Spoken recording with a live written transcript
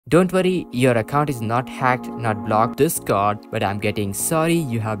Don't worry, your account is not hacked, not blocked. Discord, but I'm getting sorry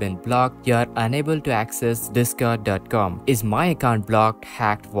you have been blocked. You're unable to access discord.com. Is my account blocked,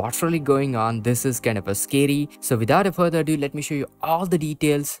 hacked? What's really going on? This is kind of a scary. So without a further ado, let me show you all the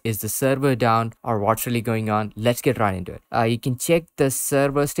details. Is the server down or what's really going on? Let's get right into it. You can check the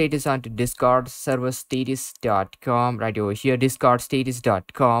server status onto Discord, serverstatus.com, right over here,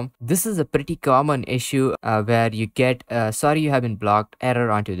 discordstatus.com. This is a pretty common issue where you get sorry you have been blocked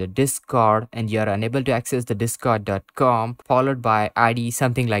error onto the Discord and you're unable to access the discord.com followed by ID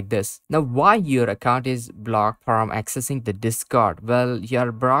something like this. Now why your account is blocked from accessing the Discord? Well,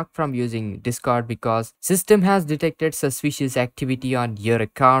 you're blocked from using Discord because system has detected suspicious activity on your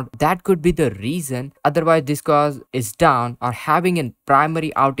account. That could be the reason. Otherwise Discord is down or having a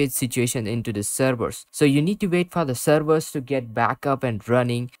primary outage situation into the servers. So you need to wait for the servers to get back up and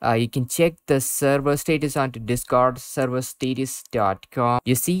running. You can check the server status onto Discord, serverstatus.com.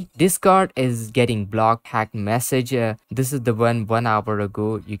 You see Discord is getting blocked, hacked message. This is the 1 hour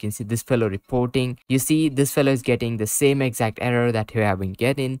ago. You can see this fellow reporting. You see this fellow is getting the same exact error that you have been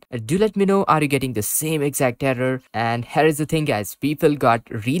getting. Do let me know, are you getting the same exact error? And here is the thing guys, people got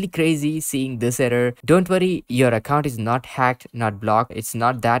really crazy seeing this error. Don't worry, your account is not hacked, not blocked. It's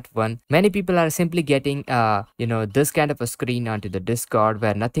not that one. Many people are simply getting this kind of a screen onto the Discord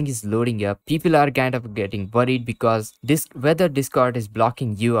where nothing is loading up. People are kind of getting worried because whether Discord is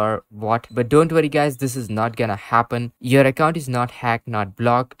blocking you or what. But don't worry guys, this is not gonna happen. Your account is not hacked, not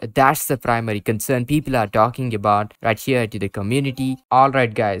blocked. That's the primary concern people are talking about right here to the community.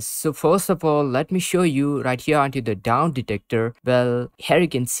 Alright guys, so first of all, let me show you right here onto the down detector. Well, here you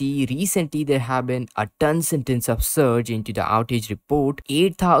can see recently there have been a tons and tons of surge into the outage report.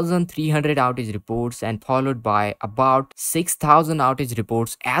 8,300 outage reports and followed by about 6,000 outage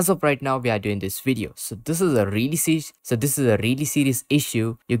reports as of right now we are doing this video. So this is a really serious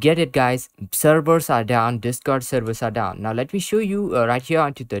issue. You get it guys, servers are down, Discord servers are down. Now let me show you right here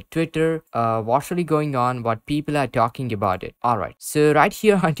onto the Twitter what's really going on, what people are talking about it. Alright, so right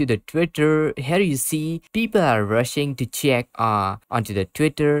here onto the Twitter, here you see people are rushing to check onto the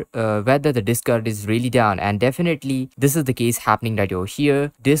Twitter whether the Discord is really down, and definitely this is the case happening right over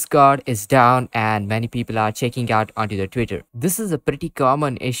here. Discord is down and many people are checking out onto the Twitter. This is a pretty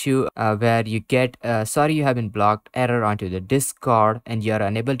common issue where you get sorry you have been blocked error onto the Discord and you're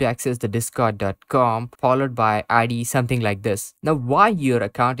unable to access the discord.com followed by ID something like this. Now why your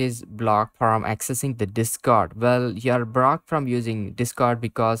account is blocked from accessing the Discord? Well, you're blocked from using Discord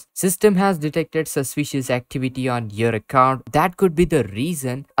because system has detected suspicious activity on your account. That could be the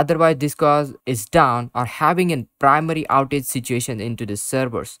reason. Otherwise Discord is down or having a primary outage situation into the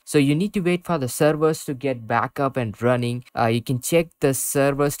servers. So you need to wait for the servers to get back up and running. You can check the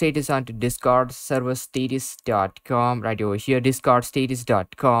server status onto Discord, serverstatus.com, right over here,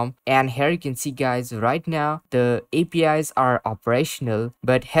 discordstatus.com. And here you can see guys, right now the APIs are operational.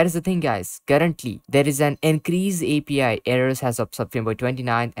 But here's the thing guys, currently there is an increased API errors as of September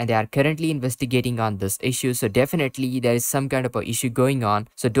 29 and they are currently investigating on this issue. So definitely there is some kind of a issue going on.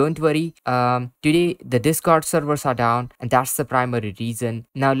 So don't worry, today the Discord servers are down and that's the primary reason.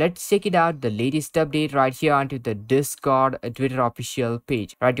 Now let's check it out, the latest update right here onto the Discord Twitter official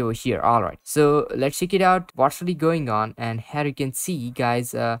page right over here. Alright, so let's check it out what's really going on. And here you can see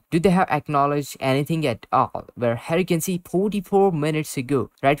guys, do they have acknowledged anything at all? Where here you can see 44 minutes ago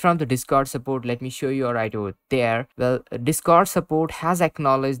right from the Discord support. Let me show you right over there. Well, Discord support has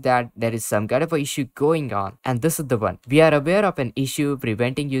acknowledged that there is some kind of a issue going on, and this is the one. We are aware of an issue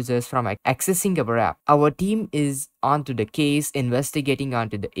preventing users from accessing our app. Our team is onto the case, investigating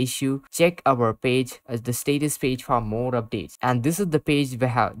onto the issue. Check our page as the status page for more updates. And this is the page they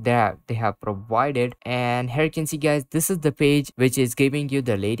have provided. And here you can see guys, this is the page which is giving you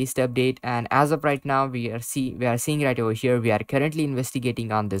the latest update. And as of right now we are seeing right over here, we are currently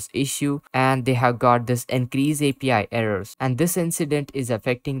investigating on this issue and they have got this increased API errors, and this incident is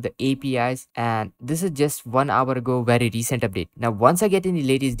affecting the APIs, and this is just 1 hour ago, very recent update. Now once I get any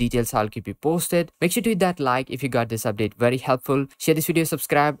latest details, I'll keep you posted. Make sure to hit that like if you got this update very helpful. Share this video,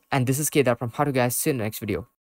 subscribe, and this is Kedar from How To Guys. See you in the next video.